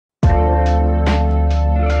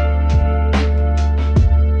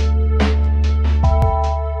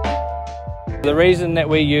The reason that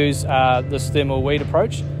we use this thermal weed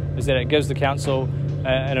approach is that it gives the council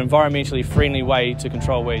an environmentally friendly way to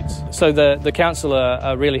control weeds. So the council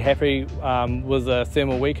are really happy with the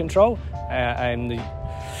thermal weed control, and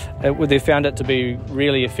they've found it to be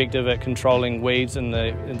really effective at controlling weeds in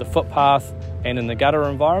the footpath and in the gutter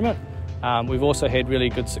environment. We've also had really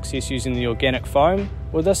good success using the organic foam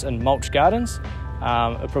with this in mulch gardens.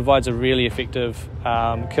 It provides a really effective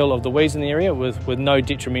kill of the weeds in the area with no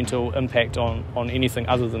detrimental impact on anything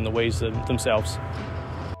other than the weeds themselves.